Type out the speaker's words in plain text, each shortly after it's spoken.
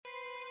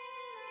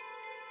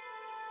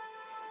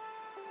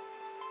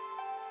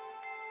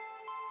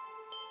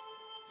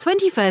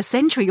21st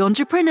Century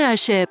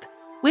Entrepreneurship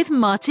with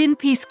Martin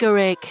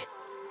Piskarik.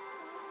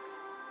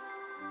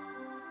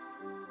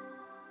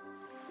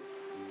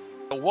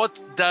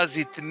 What does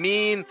it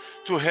mean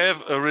to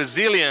have a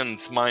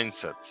resilient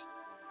mindset?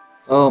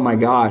 Oh my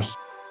gosh.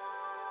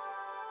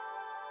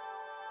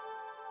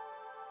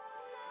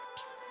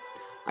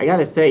 I got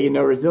to say,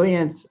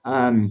 resilience,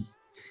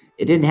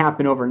 it didn't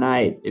happen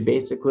overnight. It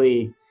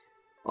basically,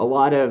 a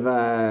lot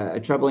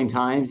of troubling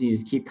times, you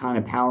just keep kind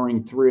of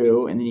powering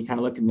through, and then you kind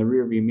of look in the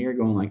rearview mirror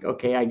going like,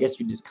 okay, I guess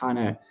we just kind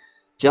of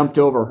jumped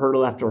over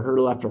hurdle after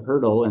hurdle after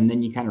hurdle, and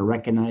then you kind of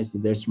recognize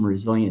that there's some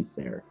resilience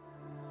there.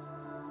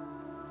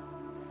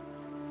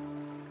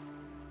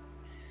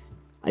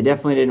 I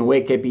definitely didn't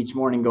wake up each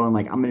morning going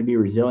like, I'm going to be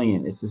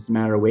resilient. It's just a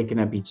matter of waking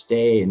up each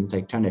day and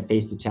like trying to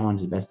face the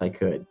challenge the best I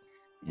could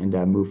and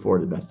move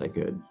forward the best I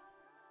could.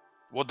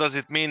 What does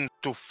it mean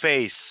to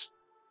face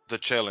the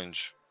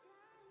challenge?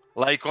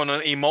 Like on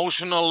an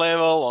emotional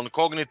level, on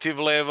cognitive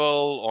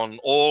level, on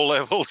all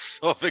levels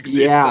of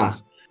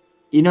existence?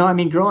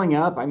 Yeah. Growing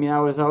up, I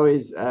was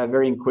always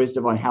very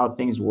inquisitive on how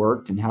things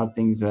worked and how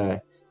things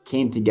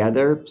came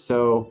together.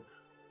 So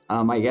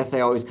I guess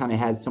I always kind of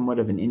had somewhat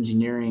of an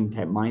engineering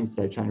type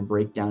mindset, trying to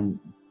break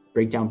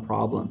down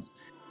problems.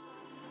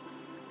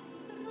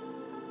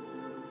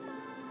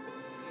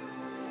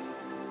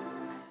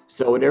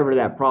 So whatever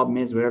that problem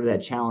is, whatever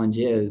that challenge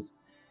is,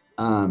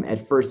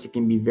 at first it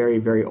can be very,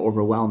 very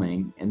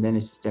overwhelming. And then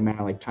it's just a matter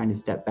of like trying to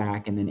step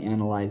back and then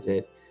analyze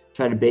it,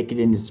 try to break it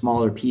into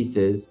smaller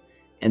pieces,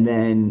 and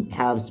then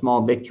have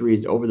small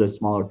victories over those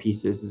smaller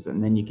pieces.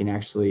 And then you can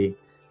actually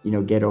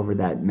get over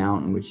that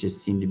mountain, which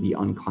just seemed to be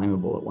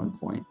unclimbable at one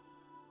point.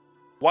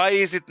 Why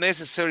is it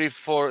necessary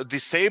for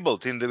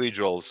disabled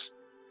individuals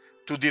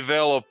to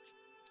develop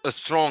a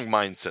strong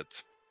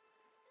mindset?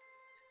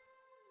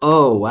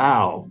 Oh,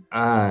 wow.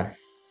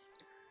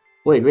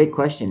 Boy, great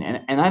question.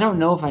 And I don't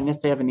know if I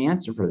necessarily have an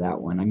answer for that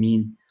one.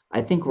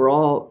 I think we're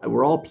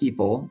all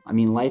people.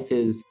 Life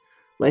is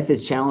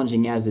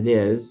challenging as it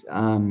is.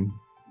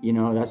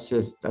 That's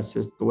just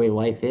the way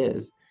life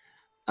is.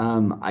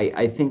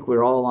 I think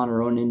we're all on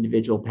our own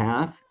individual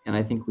path, and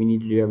I think we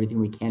need to do everything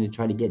we can to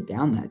try to get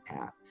down that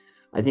path.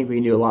 I think we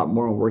can do a lot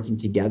more working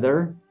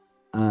together.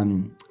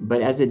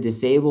 But as a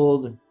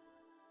disabled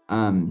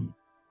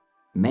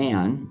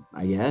man,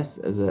 I guess,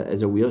 as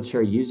a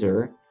wheelchair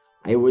user,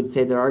 I would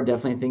say there are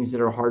definitely things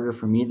that are harder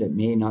for me that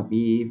may not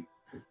be,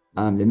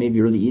 that may be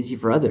really easy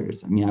for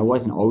others. I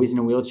wasn't always in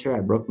a wheelchair.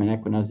 I broke my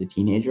neck when I was a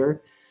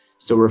teenager.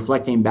 So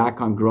reflecting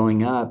back on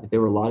growing up,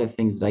 there were a lot of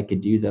things that I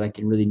could do that I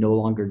can really no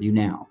longer do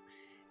now.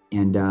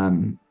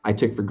 And I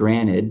took for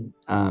granted,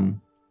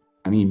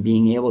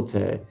 being able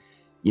to,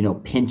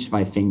 pinch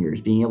my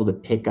fingers, being able to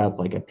pick up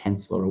like a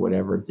pencil or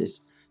whatever,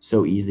 just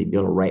so easily be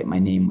able to write my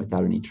name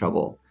without any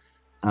trouble.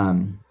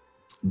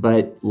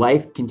 But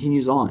life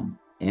continues on,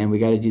 and we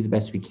got to do the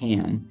best we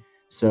can.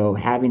 So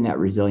having that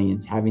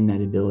resilience, having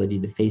that ability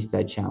to face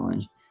that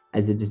challenge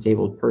as a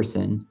disabled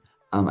person,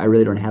 I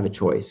really don't have a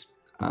choice.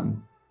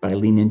 But I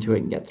lean into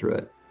it and get through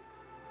it.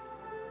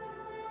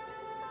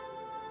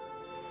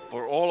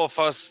 For all of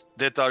us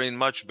that are in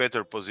much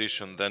better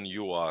position than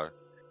you are,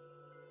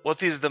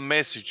 what is the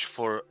message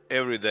for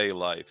everyday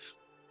life?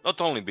 Not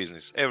only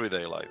business,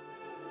 everyday life.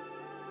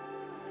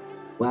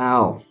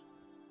 Wow.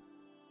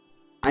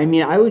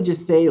 I would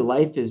just say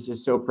life is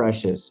just so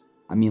precious.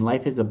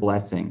 Life is a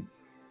blessing.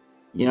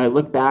 I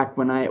look back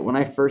when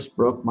I first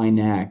broke my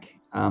neck,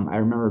 I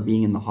remember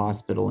being in the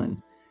hospital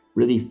and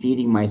really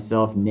feeding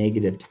myself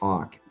negative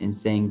talk and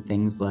saying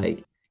things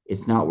like,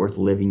 it's not worth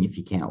living if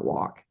you can't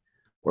walk,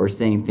 or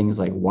saying things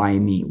like, why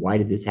me? Why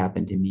did this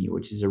happen to me?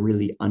 Which is a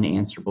really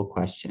unanswerable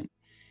question.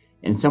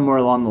 And somewhere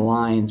along the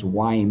lines,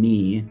 why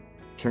me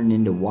turned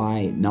into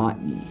why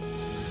not me?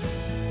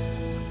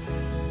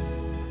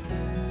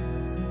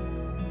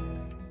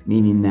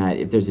 Meaning that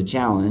if there's a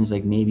challenge,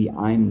 like maybe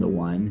I'm the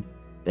one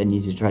that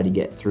needs to try to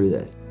get through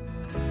this.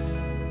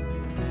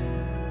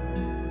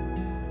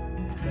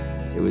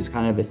 It was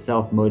kind of a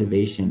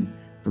self-motivation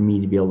for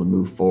me to be able to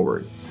move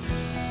forward.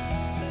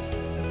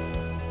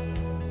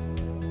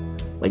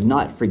 Like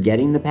not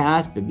forgetting the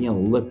past, but being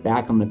able to look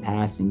back on the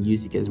past and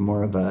use it as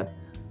more of an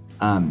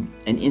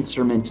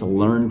instrument to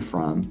learn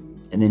from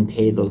and then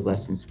pay those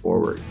lessons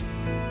forward.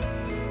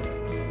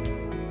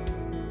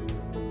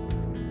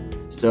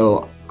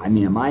 So,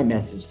 my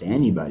message to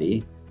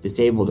anybody,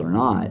 disabled or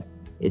not,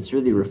 it's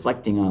really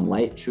reflecting on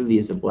life truly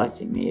as a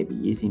blessing. May it be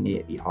easy, may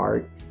it be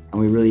hard. And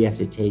we really have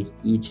to take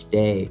each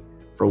day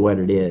for what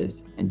it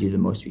is and do the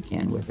most we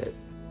can with it.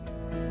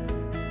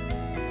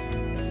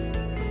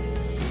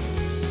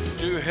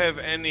 Do you have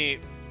any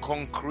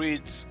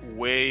concrete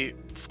way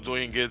of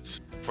doing it?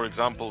 For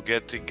example,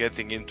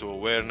 getting into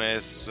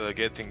awareness,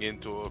 getting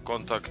into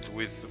contact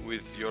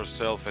with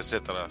yourself,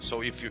 etc.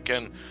 So if you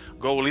can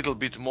go a little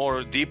bit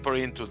more deeper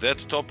into that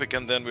topic,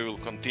 and then we will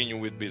continue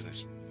with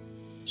business.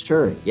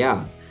 Sure,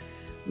 yeah.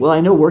 Well, I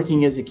know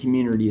working as a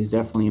community is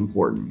definitely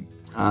important.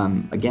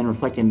 Again,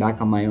 reflecting back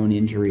on my own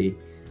injury,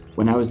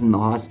 when I was in the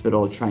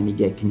hospital trying to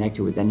get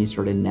connected with any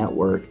sort of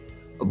network,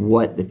 of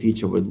what the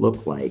future would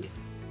look like,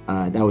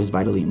 that was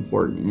vitally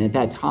important. And at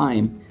that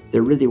time,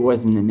 there really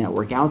wasn't a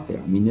network out there.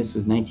 I mean, this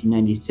was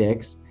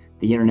 1996.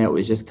 The internet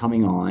was just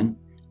coming on.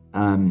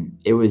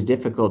 It was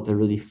difficult to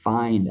really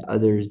find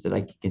others that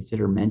I could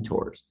consider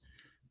mentors.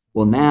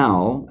 Well,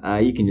 now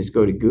you can just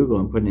go to Google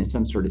and put in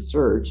some sort of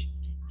search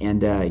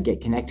and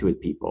get connected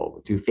with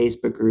people through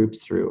Facebook groups,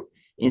 through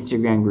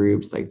Instagram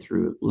groups, like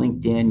through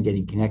LinkedIn,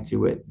 getting connected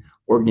with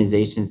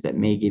organizations that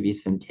may give you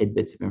some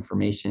tidbits of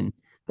information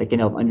that can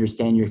help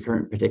understand your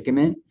current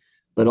predicament,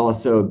 but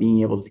also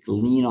being able to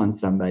lean on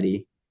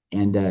somebody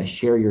and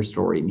share your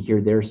story and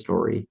hear their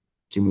story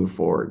to move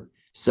forward.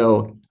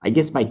 So I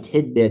guess my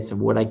tidbits of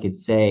what I could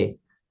say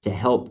to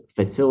help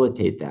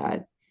facilitate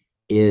that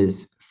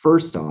is,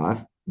 first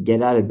off,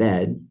 get out of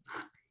bed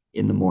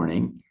in the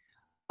morning,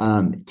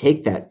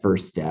 take that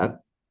first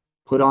step,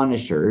 put on a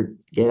shirt,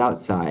 get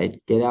outside,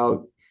 get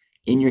out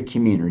in your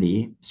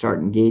community, start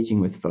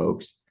engaging with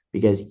folks,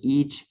 because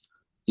each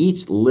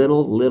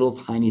little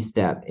tiny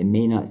step, it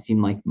may not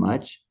seem like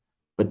much,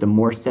 but the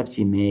more steps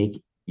you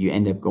make, you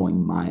end up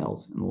going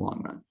miles in the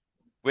long run.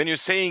 When you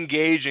say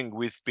engaging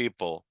with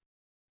people,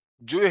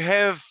 do you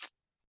have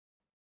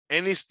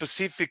any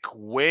specific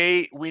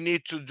way we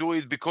need to do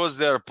it? Because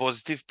there are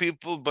positive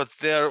people, but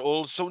there are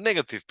also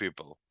negative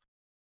people.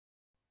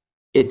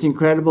 It's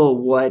incredible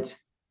what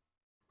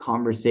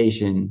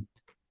conversation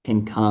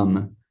can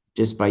come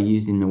just by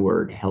using the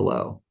word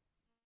hello.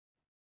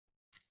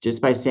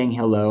 Just by saying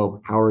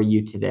hello, how are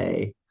you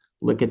today?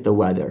 Look at the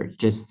weather.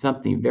 Just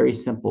something very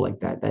simple like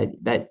that.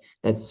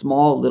 That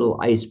small little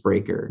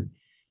icebreaker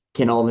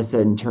can all of a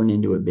sudden turn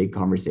into a big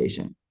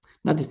conversation.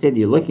 Not to say that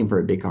you're looking for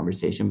a big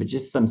conversation, but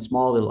just some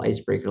small little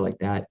icebreaker like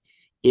that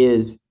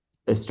is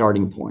a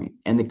starting point.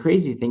 And the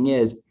crazy thing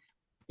is,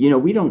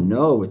 we don't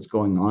know what's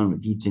going on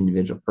with each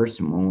individual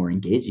person when we're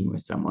engaging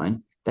with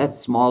someone. That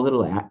small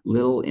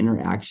little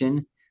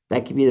interaction,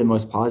 that could be the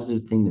most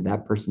positive thing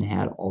that person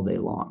had all day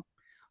long.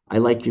 I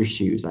like your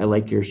shoes. I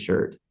like your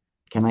shirt.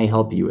 Can I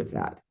help you with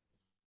that?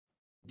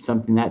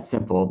 Something that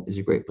simple is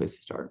a great place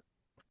to start.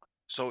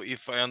 So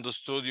if I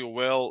understood you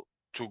well,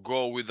 to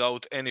go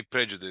without any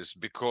prejudice,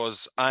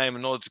 because I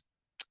am not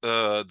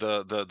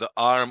the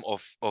arm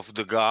of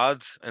the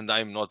God, and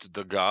I'm not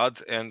the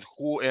God, and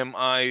who am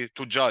I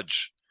to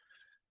judge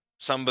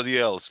somebody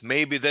else?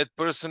 Maybe that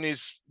person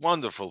is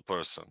wonderful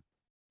person.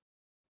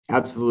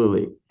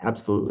 Absolutely.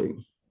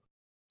 Absolutely.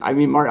 I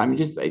mean, Mark,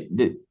 just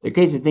the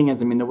crazy thing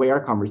is, the way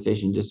our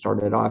conversation just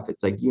started off,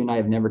 it's like you and I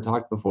have never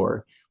talked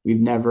before.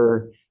 We've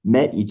never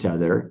met each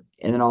other.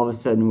 And then all of a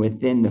sudden,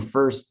 within the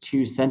first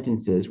two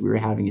sentences, we were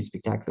having a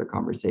spectacular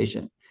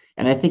conversation.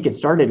 And I think it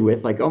started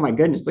with like, oh my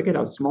goodness, look at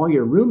how small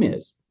your room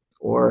is.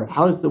 Or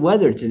how's the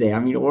weather today?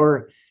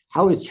 Or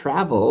how is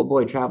travel? Oh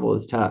boy, travel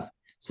is tough.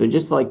 So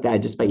just like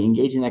that, just by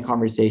engaging that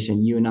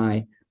conversation, you and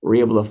I were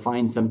able to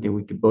find something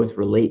we could both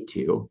relate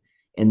to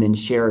and then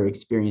share our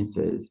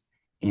experiences.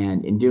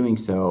 And in doing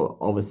so,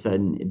 all of a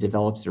sudden, it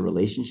develops a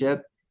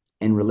relationship,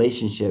 and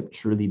relationship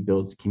truly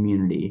builds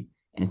community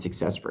and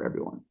success for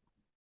everyone.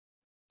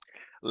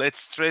 Let's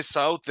stress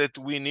out that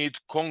we need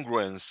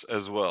congruence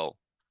as well.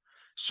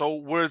 So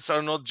words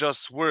are not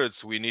just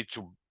words. We need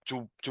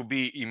to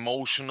be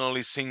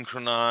emotionally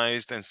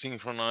synchronized and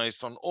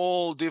synchronized on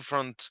all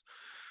different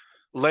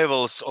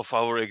levels of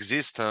our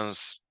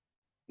existence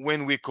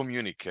when we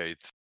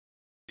communicate.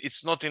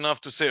 It's not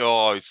enough to say,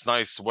 oh, it's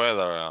nice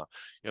weather,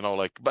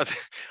 but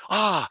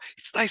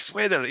it's nice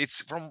weather.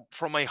 It's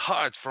from my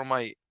heart, from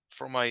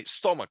my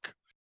stomach.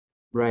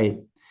 Right.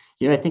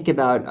 I think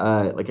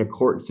about like a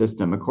court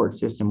system. A court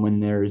system, when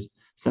there's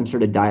some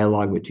sort of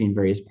dialogue between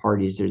various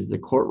parties, there's the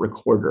court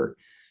recorder.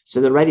 So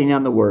they're writing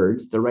down the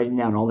words, they're writing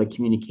down all the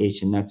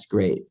communication. That's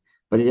great,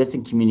 but it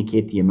doesn't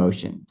communicate the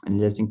emotion, and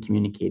it doesn't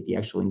communicate the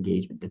actual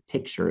engagement, the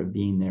picture of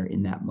being there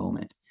in that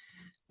moment.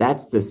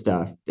 That's the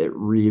stuff that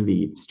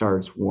really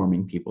starts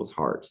warming people's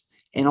hearts.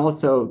 And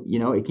also,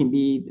 it can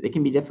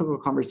be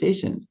difficult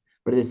conversations,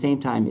 but at the same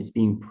time, it's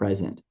being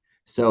present.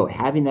 So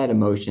having that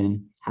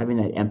emotion, having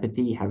that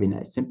empathy, having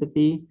that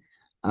sympathy,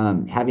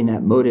 having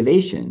that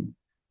motivation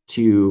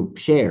to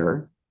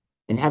share,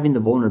 and having the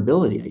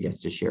vulnerability, I guess,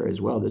 to share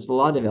as well. There's a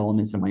lot of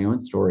elements in my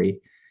own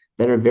story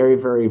that are very,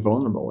 very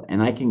vulnerable,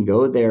 and I can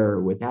go there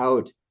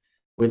without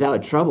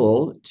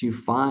trouble to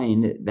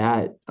find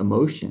that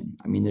emotion.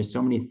 There's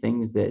so many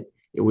things that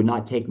it would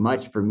not take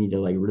much for me to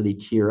like really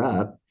tear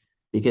up,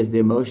 because the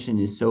emotion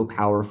is so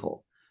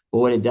powerful. But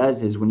what it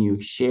does is, when you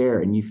share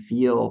and you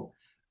feel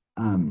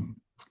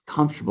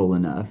comfortable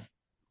enough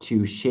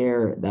to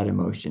share that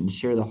emotion,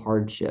 share the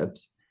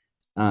hardships,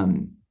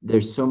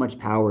 there's so much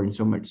power and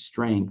so much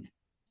strength,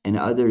 and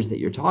others that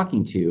you're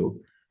talking to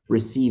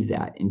receive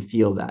that and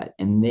feel that,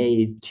 and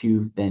they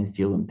too then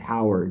feel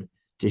empowered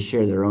to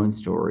share their own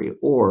story,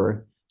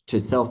 or to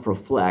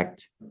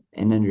self-reflect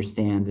and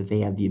understand that they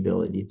have the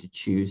ability to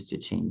choose to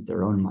change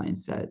their own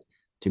mindset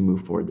to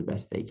move forward the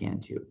best they can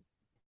too.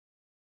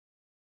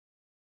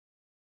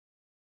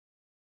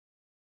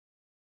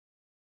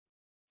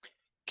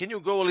 Can you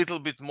go a little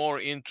bit more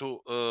into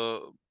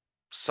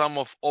some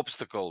of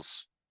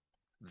obstacles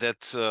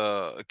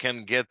that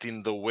can get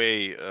in the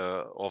way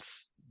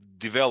of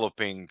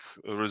developing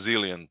a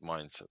resilient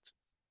mindset?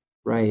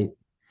 Right.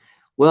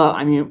 Well,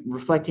 I mean,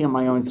 reflecting on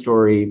my own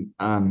story,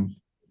 I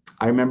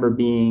remember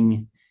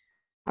being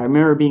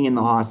in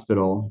the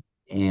hospital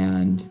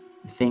and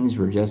things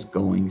were just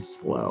going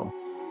slow.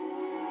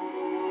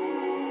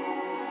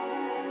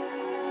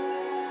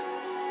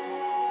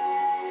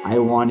 I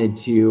wanted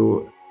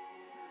to,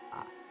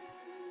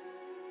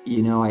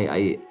 you know,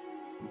 I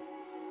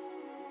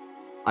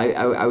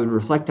would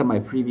reflect on my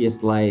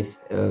previous life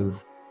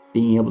of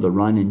being able to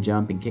run and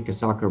jump and kick a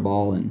soccer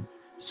ball and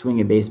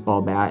swing a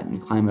baseball bat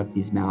and climb up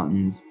these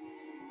mountains.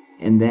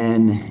 And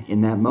then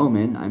in that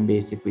moment, I'm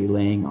basically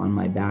laying on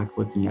my back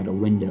looking out a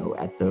window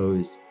at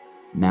those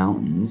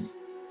mountains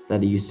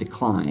that I used to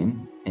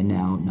climb and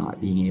now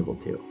not being able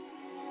to.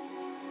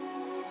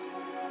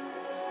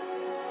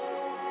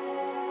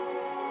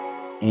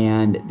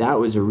 And that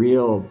was a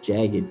real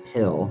jagged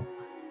pill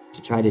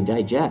to try to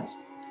digest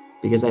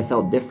because I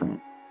felt different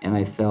and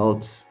I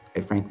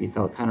frankly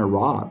felt kind of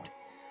robbed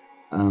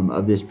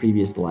of this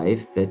previous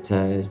life that,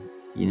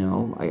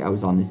 I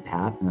was on this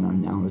path and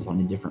then I was on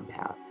a different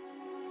path.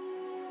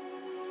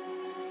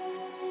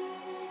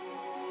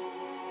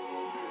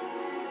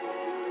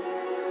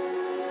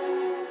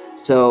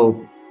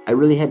 So I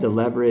really had to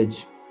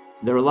leverage.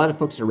 There were a lot of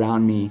folks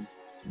around me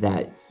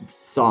that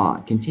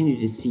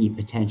continued to see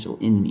potential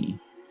in me,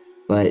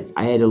 but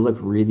I had to look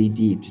really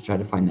deep to try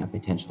to find that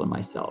potential in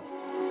myself.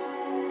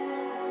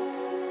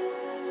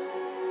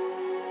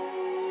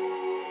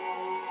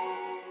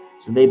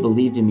 So they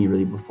believed in me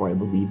really before I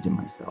believed in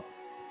myself.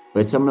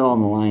 But somewhere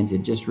along the lines,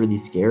 it just really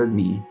scared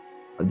me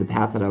of the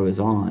path that I was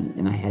on,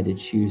 and I had to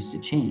choose to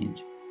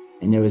change.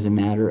 And it was a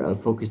matter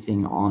of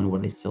focusing on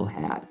what I still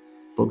had,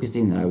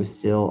 focusing that I was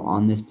still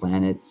on this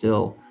planet,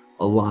 still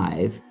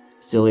alive,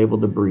 still able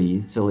to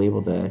breathe, still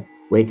able to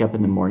wake up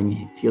in the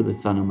morning, feel the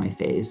sun on my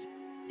face,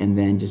 and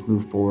then just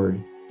move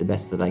forward the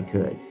best that I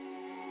could.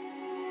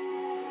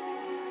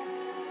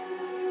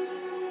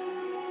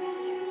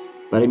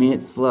 But I mean,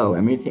 it's slow. I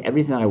mean,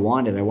 everything that I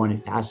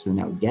wanted faster than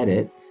I would get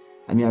it.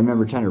 I mean, I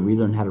remember trying to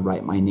relearn how to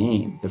write my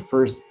name. The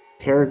first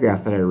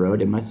paragraph that I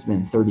wrote, it must have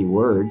been 30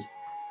 words.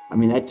 I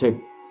mean, that took,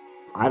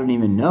 I don't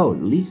even know,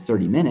 at least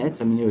 30 minutes.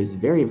 I mean, it was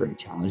very, very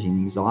challenging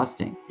and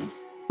exhausting.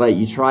 But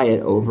you try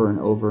it over and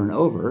over and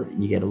over,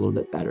 and you get a little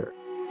bit better.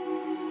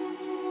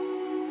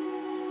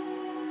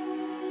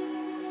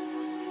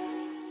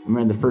 I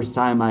remember the first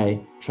time I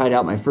tried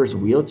out my first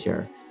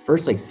wheelchair,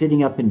 first like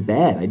sitting up in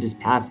bed, I just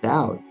passed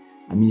out.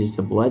 I mean, just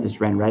the blood just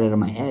ran right out of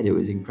my head. It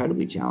was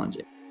incredibly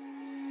challenging.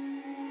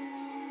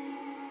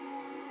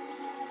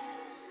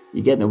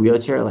 You get in the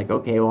wheelchair, like,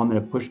 okay, well, I'm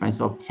going to push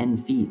myself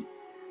 10 feet.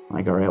 I'm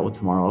like, all right, well,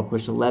 tomorrow I'll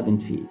push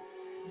 11 feet.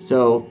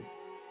 So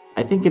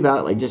I think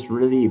about like just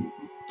really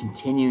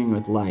continuing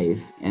with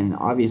life. And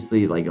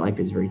obviously, like life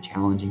is very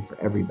challenging for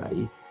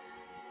everybody.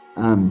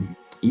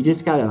 You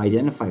just got to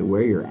identify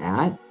where you're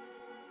at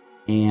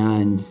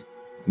and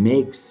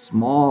make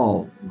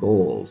small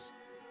goals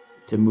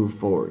to move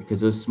forward, because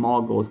those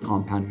small goals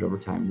compounded over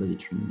time really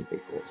turn into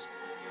big goals.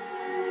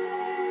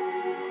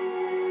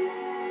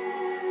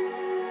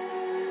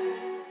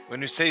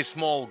 When you say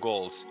small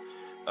goals,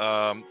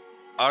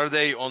 are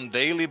they on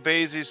daily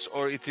basis,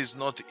 or it is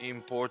not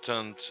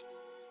important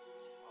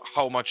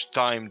how much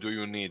time do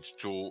you need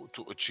to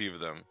achieve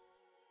them?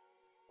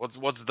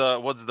 What's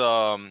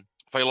the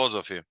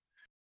philosophy?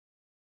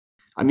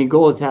 I mean,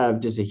 goals have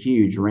just a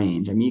huge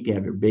range. I mean, you can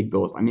have your big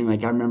goals. I mean,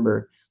 like I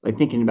remember like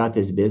thinking about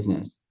this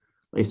business,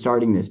 like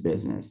starting this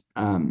business.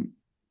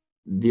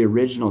 The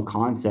original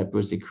concept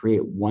was to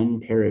create one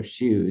pair of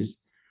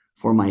shoes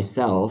for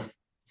myself,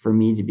 for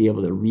me to be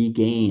able to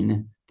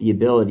regain the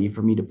ability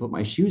for me to put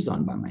my shoes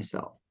on by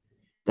myself.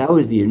 That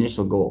was the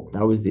initial goal.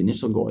 That was the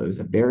initial goal. It was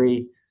a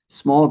very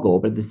small goal,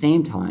 but at the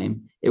same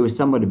time, it was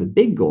somewhat of a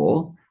big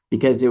goal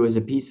because it was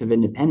a piece of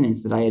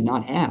independence that I had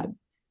not had.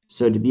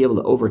 So to be able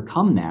to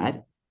overcome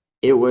that,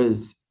 it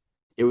was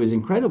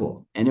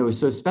incredible, and it was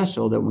so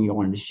special that we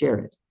wanted to share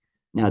it.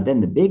 Now, then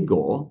the big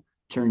goal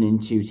turned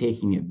into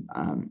taking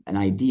an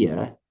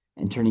idea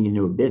and turning it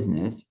into a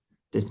business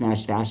to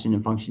smash fashion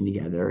and function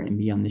together and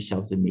be on the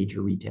shelves of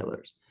major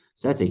retailers.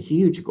 So that's a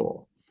huge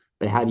goal.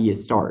 But how do you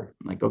start?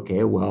 I'm like,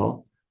 okay,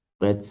 well,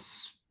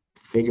 let's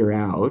figure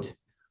out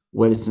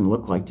what it's going to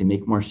look like to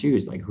make more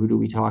shoes. Like, who do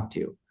we talk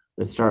to?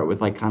 Let's start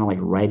with like kind of like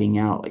writing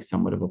out like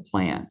somewhat of a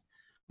plan,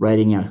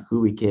 writing out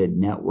who we could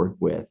network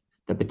with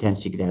that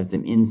potentially could have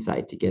some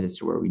insight to get us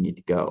to where we need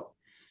to go.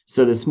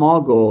 So the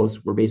small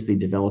goals, we're basically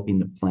developing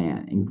the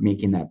plan and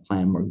making that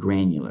plan more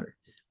granular.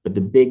 But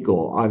the big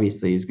goal,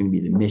 obviously, is going to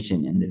be the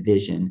mission and the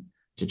vision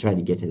to try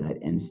to get to that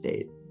end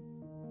state.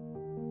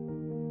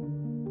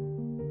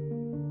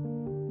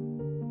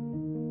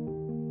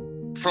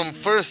 From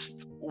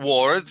first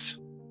words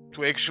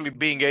to actually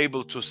being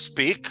able to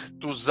speak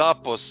to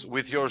Zappos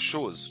with your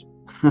shoes.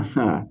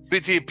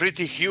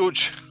 Pretty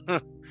huge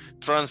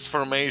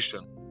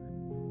transformation.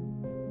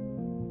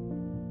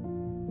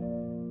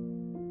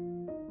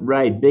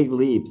 Right, big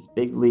leaps,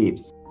 big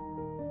leaps.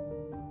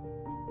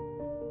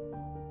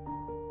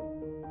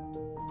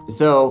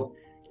 So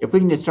if we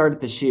can just start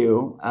at the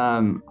shoe,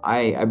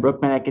 I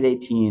broke my neck at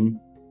 18.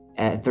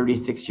 At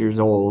 36 years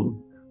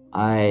old,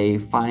 I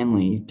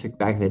finally took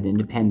back that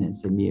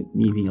independence of me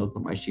being able to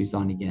put my shoes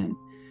on again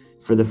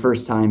for the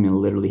first time in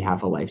literally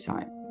half a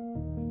lifetime.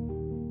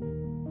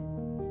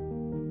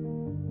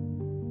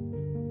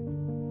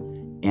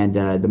 And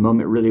the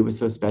moment really was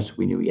so special,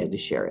 we knew we had to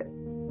share it.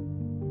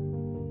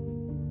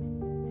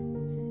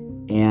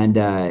 And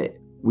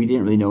we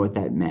didn't really know what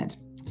that meant.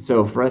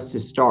 So for us to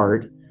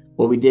start,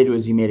 what we did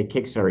was we made a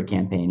Kickstarter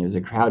campaign. It was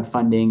a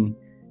crowdfunding,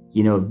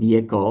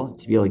 vehicle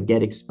to be able to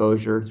get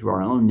exposure through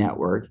our own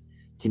network,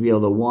 to be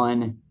able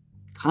to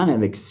kind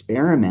of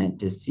experiment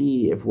to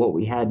see if what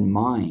we had in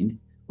mind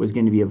was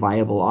going to be a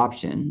viable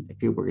option, if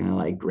people were going to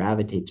like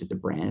gravitate to the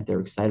brand, if they're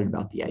excited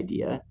about the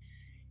idea,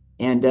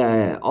 and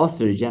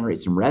also to generate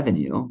some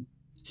revenue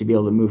to be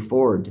able to move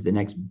forward to the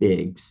next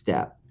big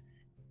step.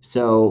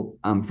 So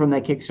from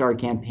that Kickstarter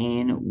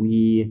campaign,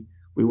 we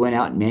went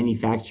out and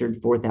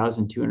manufactured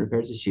 4,200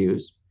 pairs of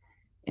shoes,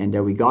 and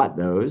we got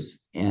those.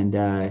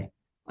 And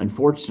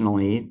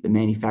unfortunately, the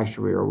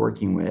manufacturer we were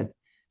working with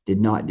did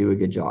not do a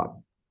good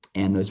job.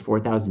 And those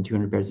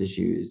 4,200 pairs of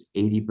shoes,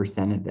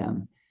 80% of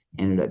them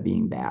ended up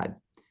being bad.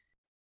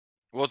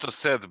 What a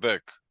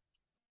setback.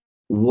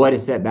 What a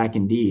setback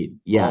indeed.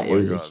 Yeah, Oh it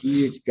was God. a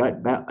huge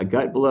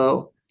gut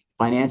blow,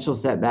 financial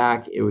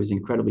setback. It was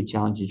incredibly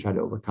challenging to try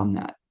to overcome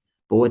that.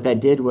 But what that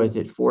did was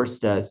it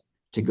forced us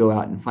to go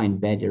out and find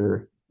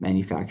better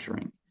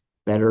manufacturing,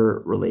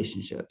 better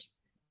relationships.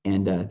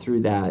 And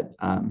through that,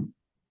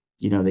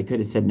 they could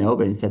have said no,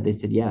 but instead they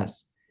said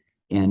yes.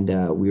 And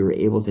we were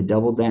able to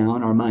double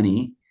down our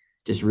money,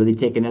 just really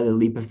take another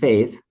leap of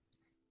faith.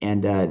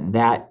 And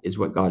that is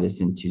what got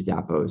us into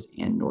Zappos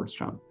and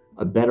Nordstrom.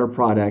 A better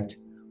product,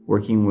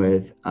 working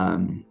with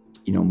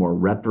more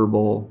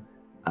reputable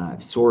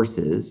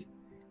sources,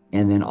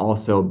 and then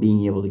also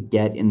being able to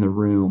get in the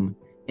room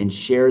and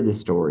share the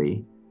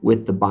story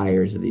with the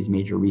buyers of these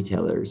major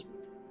retailers.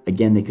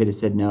 Again, they could have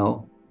said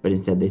no, but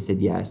instead they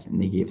said yes,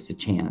 and they gave us a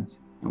chance,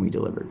 and we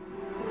delivered.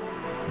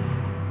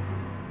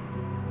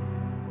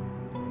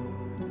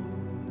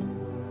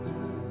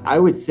 I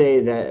would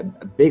say that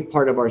a big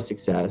part of our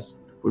success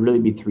would really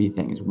be three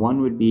things.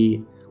 One would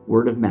be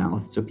word of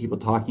mouth, so people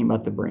talking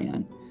about the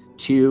brand.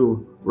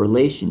 Two,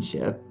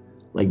 relationship,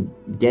 like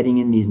getting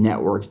in these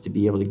networks to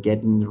be able to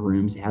get in the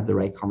rooms, have the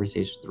right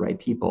conversations with the right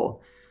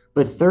people.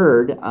 But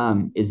third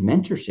is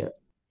mentorship.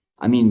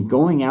 I mean,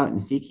 going out and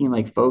seeking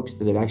like folks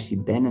that have actually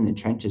been in the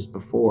trenches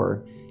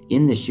before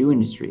in the shoe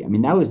industry. I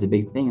mean, that was a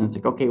big thing. It's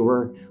like, okay,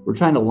 we're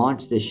trying to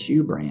launch this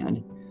shoe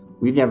brand.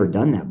 We've never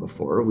done that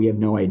before. We have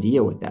no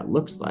idea what that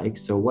looks like.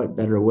 So what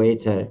better way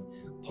to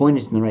point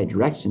us in the right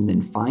direction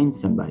than find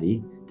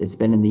somebody that's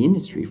been in the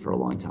industry for a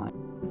long time?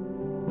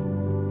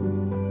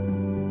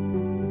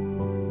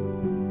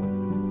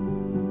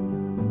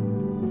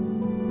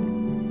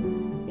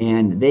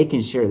 And they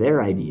can share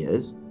their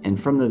ideas. And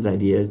from those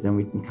ideas, then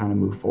we can kind of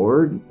move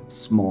forward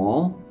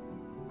small.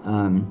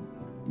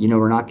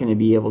 We're not going to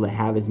be able to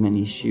have as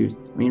many shoes.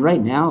 I mean,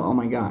 right now, oh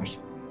my gosh,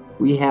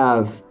 we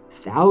have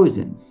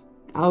thousands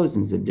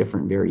of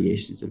different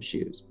variations of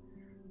shoes.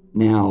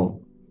 Now,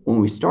 when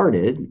we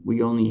started, when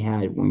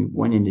we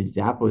went into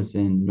Zappos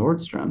and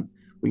Nordstrom,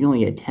 we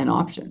only had 10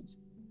 options,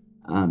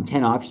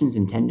 10 options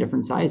in 10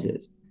 different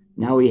sizes.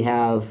 Now we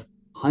have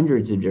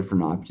hundreds of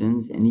different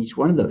options, and each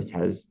one of those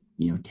has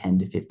 10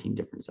 to 15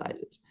 different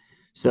sizes.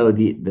 So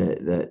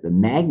the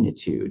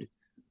magnitude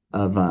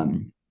of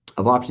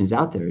options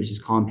out there is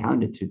just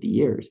compounded through the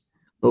years.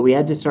 But we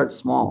had to start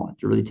small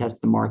to really test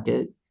the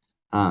market,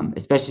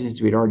 especially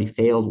since we'd already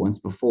failed once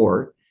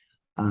before.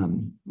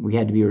 We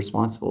had to be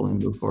responsible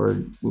and move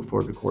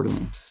forward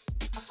accordingly.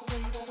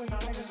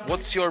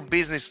 What's your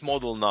business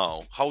model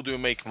now? How do you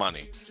make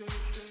money?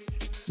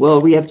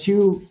 Well, we have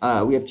two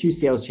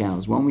sales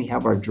channels. One, we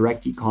have our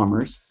direct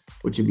e-commerce,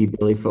 which would be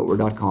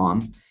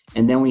BILLYFootwear.com.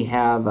 And then we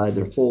have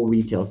the whole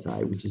retail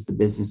side, which is the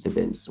business to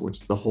business,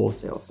 which is the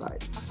wholesale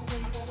side.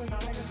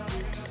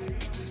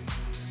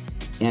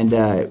 And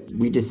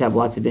we just have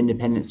lots of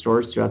independent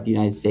stores throughout the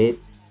United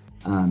States.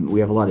 We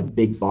have a lot of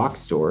big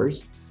box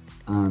stores.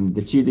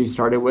 The two that we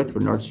started with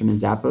were Nordstrom and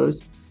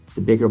Zappos.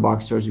 The bigger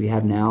box stores we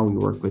have now, we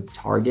work with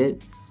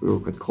Target, we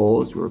work with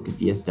Kohl's, we work with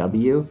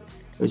DSW.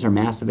 Those are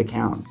massive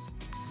accounts.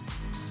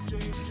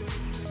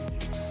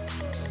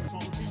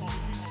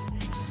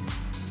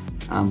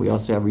 We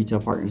also have retail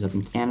partners up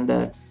in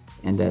Canada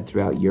and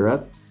throughout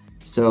Europe.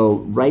 So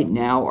right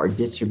now, our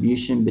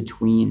distribution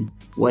between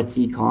what's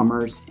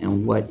e-commerce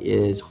and what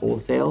is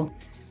wholesale,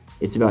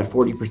 it's about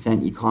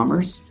 40%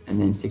 e-commerce and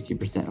then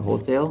 60%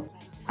 wholesale.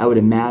 I would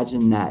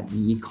imagine that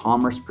the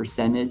e-commerce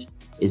percentage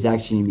is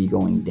actually going to be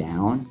going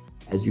down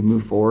as we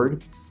move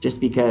forward, just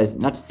because,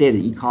 not to say that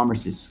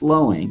e-commerce is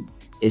slowing,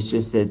 it's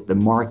just that the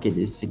market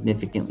is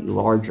significantly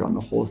larger on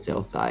the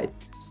wholesale side.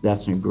 So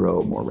that's going to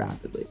grow more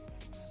rapidly.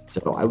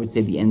 So I would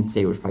say the end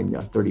state was probably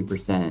about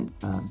 30%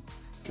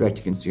 direct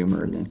to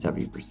consumer and then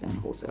 70%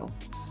 wholesale.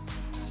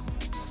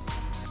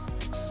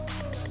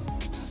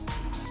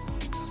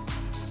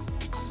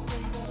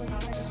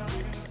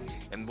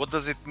 What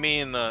does it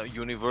mean,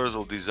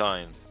 universal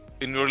design,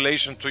 in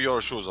relation to your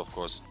shoes, of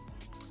course?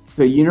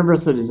 So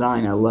universal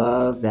design, I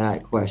love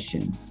that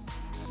question.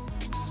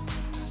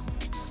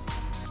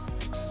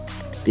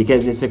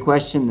 Because it's a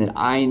question that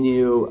I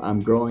knew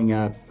growing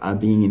up,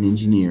 being an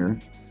engineer,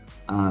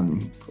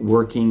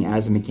 working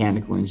as a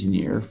mechanical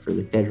engineer for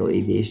the Federal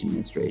Aviation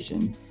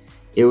Administration.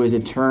 It was a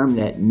term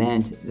that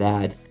meant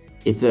that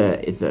it's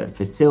a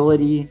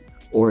facility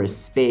or a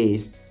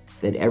space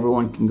that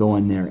everyone can go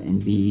in there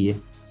and be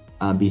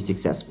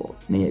successful.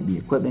 May it be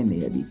equipment, may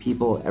it be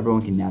people,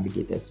 everyone can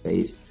navigate that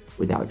space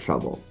without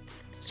trouble.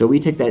 So we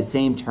took that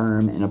same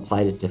term and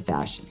applied it to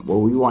fashion. What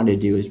we wanted to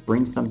do is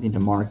bring something to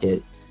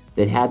market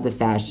that had the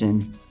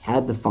fashion,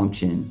 had the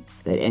function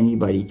that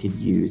anybody could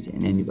use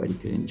and anybody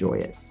could enjoy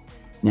it.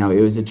 Now,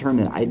 it was a term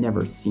that I'd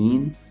never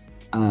seen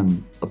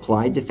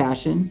applied to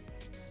fashion.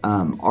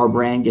 Our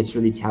brand gets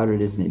really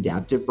touted as an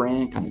adaptive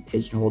brand, kind of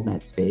pigeonholed in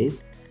that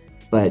space.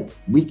 But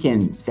we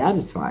can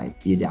satisfy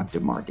the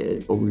adaptive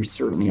market, but we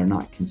certainly are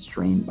not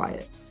constrained by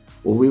it.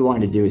 What we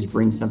wanted to do is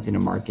bring something to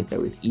market that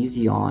was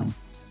easy on,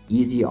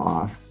 easy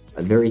off,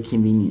 a very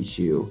convenient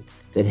shoe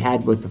that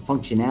had both the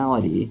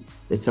functionality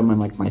that someone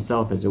like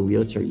myself as a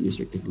wheelchair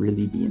user could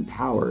really be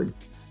empowered,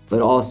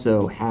 but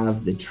also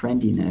have the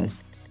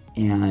trendiness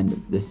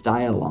and the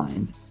style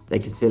lines that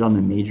could sit on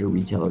the major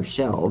retailer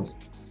shelves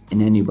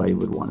and anybody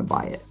would want to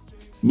buy it.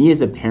 Me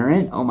as a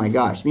parent, oh my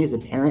gosh, me as a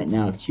parent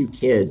now of 2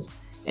 kids,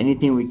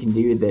 anything we can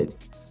do that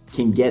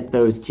can get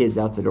those kids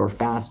out the door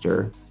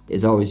faster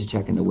is always a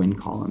check in the win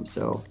column.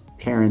 So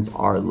parents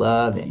are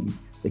loving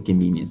the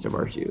convenience of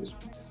our shoes.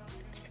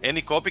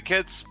 Any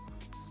copycats?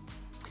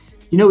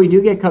 You know, we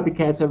do get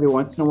copycats every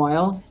once in a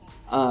while,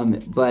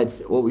 but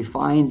what we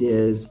find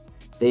is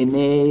they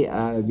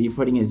may be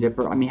putting a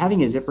zipper. I mean,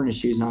 having a zipper in a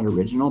shoe is not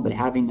original, but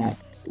having that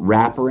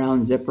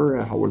wraparound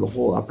zipper where the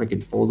whole upper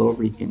can fold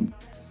over, you can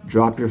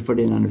drop your foot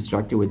in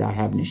unobstructed without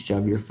having to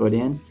shove your foot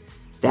in.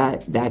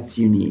 That's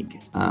unique.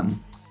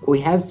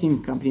 We have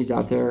seen companies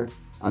out there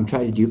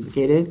try to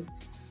duplicate it,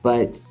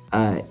 but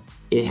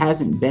it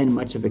hasn't been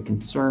much of a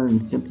concern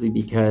simply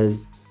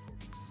because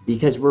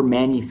we're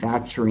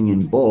manufacturing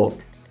in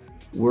bulk.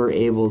 We're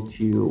able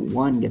to,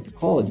 one, get the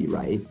quality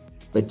right,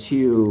 but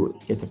two,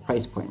 get the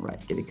price point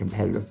right, get a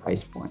competitive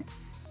price point.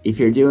 If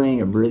you're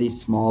doing a really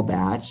small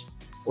batch,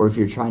 or if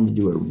you're trying to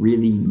do a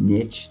really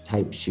niche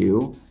type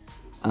shoe,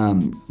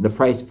 the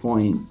price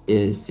point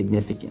is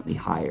significantly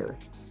higher.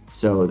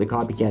 So the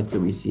copycats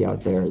that we see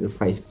out there, the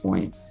price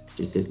point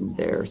just isn't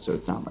there, so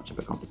it's not much of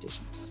a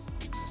competition.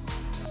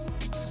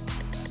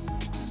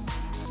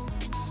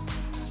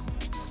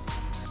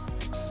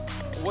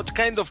 What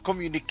kind of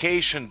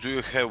communication do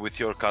you have with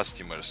your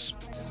customers?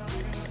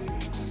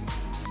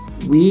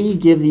 We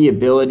give the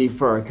ability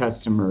for our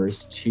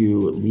customers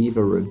to leave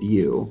a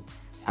review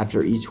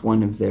after each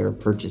one of their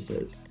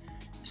purchases.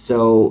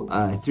 So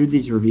through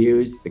these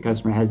reviews, the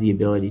customer has the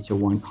ability to,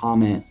 one,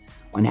 comment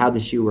on how the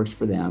shoe works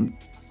for them,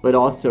 but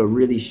also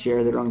really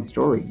share their own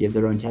story, give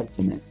their own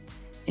testament,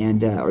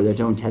 and or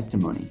their own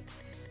testimony.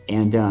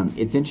 And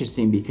it's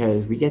interesting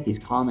because we get these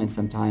comments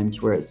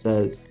sometimes where it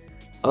says,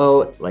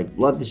 oh, like,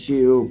 love the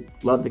shoe,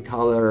 love the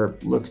color,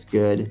 looks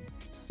good,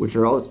 which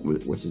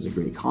is a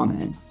great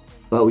comment.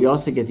 But we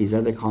also get these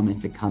other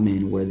comments that come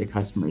in where the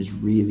customer is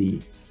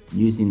really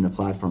using the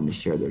platform to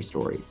share their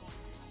story.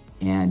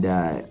 And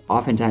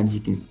oftentimes you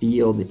can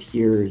feel the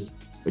tears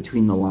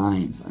between the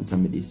lines on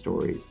some of these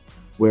stories,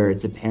 where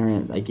it's a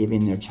parent like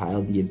giving their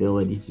child the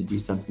ability to do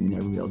something they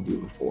never been able to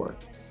do before,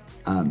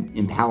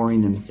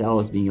 empowering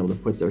themselves, being able to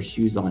put their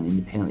shoes on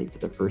independently for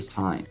the first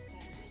time.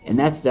 And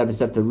that's the type of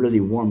stuff that really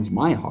warms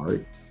my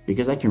heart,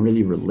 because I can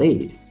really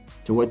relate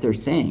to what they're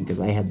saying because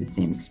I had the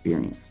same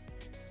experience.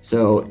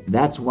 So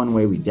that's one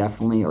way we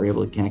definitely are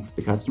able to connect with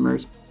the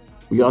customers.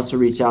 We also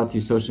reach out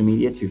through social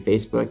media, through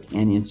Facebook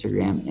and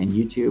Instagram and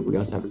YouTube. We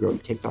also have a growing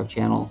TikTok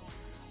channel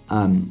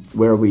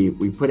where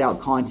we put out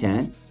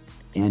content,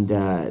 and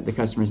the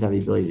customers have the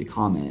ability to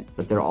comment,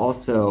 but they're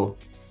also,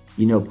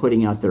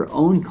 putting out their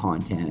own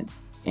content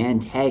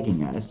and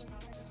tagging us.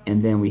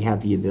 And then we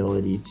have the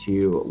ability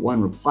to,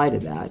 one, reply to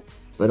that,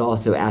 but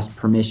also ask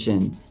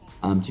permission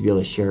to be able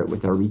to share it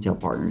with our retail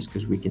partners,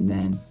 because we can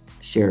then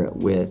share it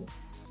with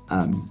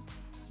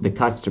the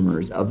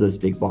customers of those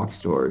big box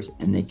stores,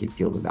 and they can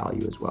feel the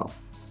value as well.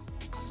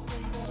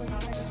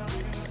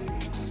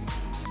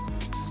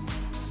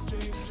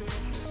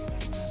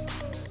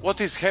 What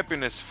is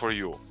happiness for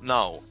you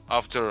now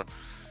after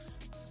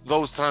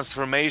those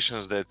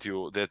transformations that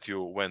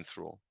you went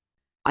through?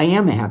 I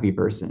am a happy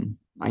person.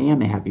 I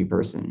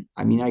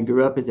mean, I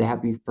grew up as a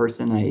happy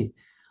person.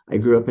 I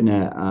grew up in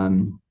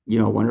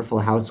a wonderful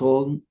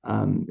household,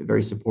 a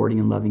very supporting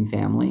and loving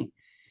family.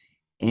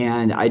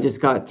 And I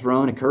just got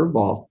thrown a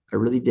curveball. I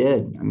really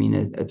did. I mean,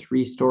 a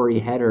 3-story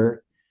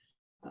header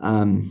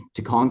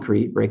to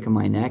concrete, breaking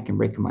my neck and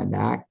breaking my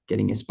back,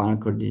 getting a spinal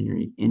cord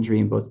injury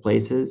in both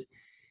places.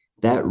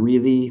 That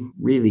really,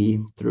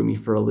 really threw me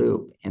for a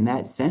loop. And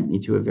that sent me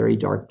to a very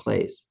dark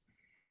place.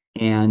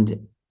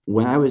 And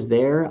when I was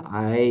there,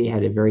 I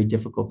had a very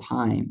difficult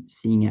time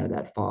seeing out of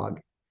that fog.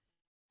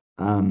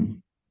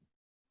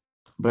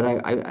 But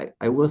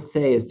I will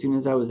say, as soon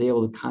as I was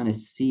able to kind of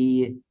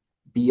see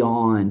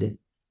beyond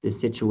the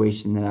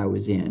situation that I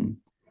was in,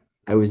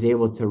 I was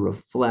able to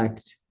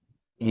reflect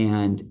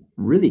and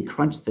really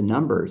crunch the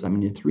numbers. I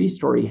mean, a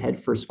 3-story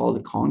headfirst fall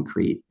to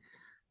concrete,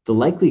 the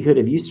likelihood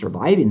of you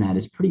surviving that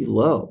is pretty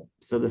low.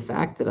 So the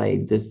fact that I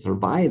just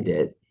survived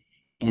it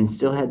and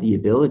still had the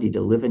ability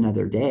to live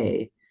another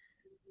day,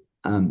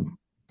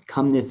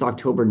 come this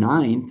October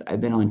 9th,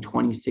 I've been on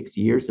 26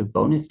 years of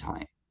bonus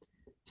time.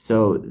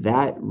 So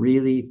that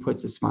really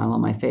puts a smile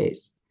on my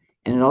face.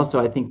 And it also,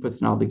 I think, puts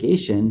an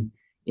obligation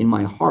in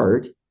my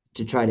heart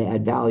to try to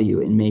add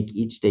value and make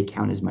each day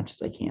count as much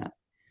as I can.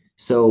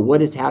 So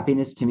what is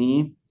happiness to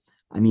me?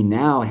 I mean,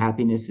 now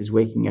happiness is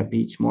waking up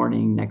each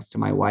morning next to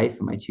my wife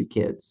and my 2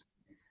 kids.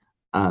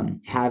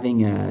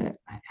 Having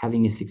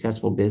a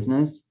successful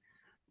business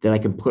that I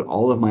can put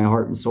all of my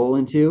heart and soul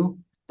into,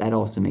 that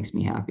also makes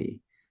me happy.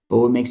 But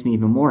what makes me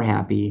even more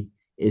happy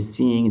is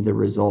seeing the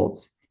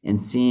results and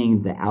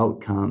seeing the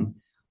outcome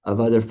of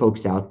other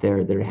folks out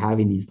there that are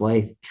having these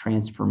life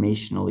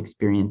transformational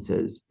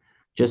experiences,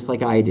 just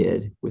like I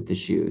did with the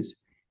shoes.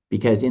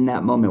 Because in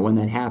that moment when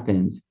that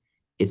happens,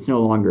 it's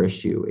no longer a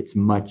shoe. It's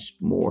much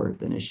more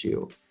than a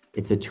shoe.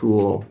 It's a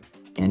tool,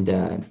 and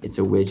it's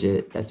a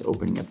widget that's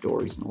opening up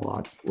doors and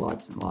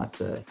lots and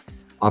lots of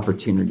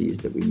opportunities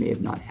that we may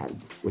have not had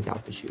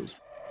without the shoes.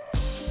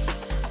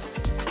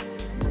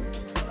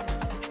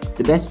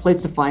 The best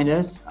place to find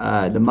us,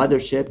 the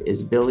mothership,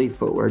 is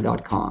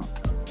billyfootwear.com.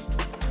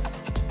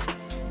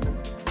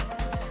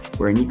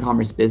 We're an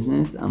e-commerce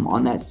business.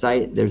 On that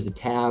site, there's a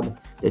tab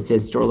that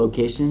says store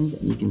locations,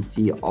 and you can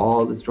see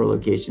all the store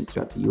locations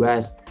throughout the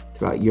US,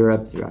 throughout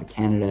Europe, throughout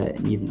Canada,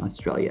 and even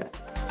Australia.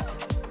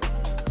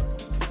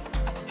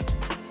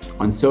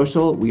 On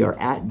social, we are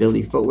at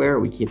Billy Footwear.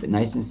 We keep it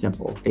nice and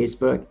simple.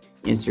 Facebook,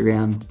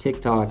 Instagram,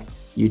 TikTok,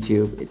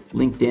 YouTube, it's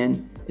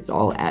LinkedIn. It's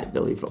all at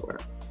Billy Footwear.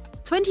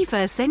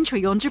 21st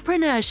Century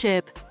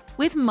Entrepreneurship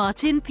with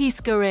Martin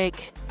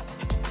Piskarik.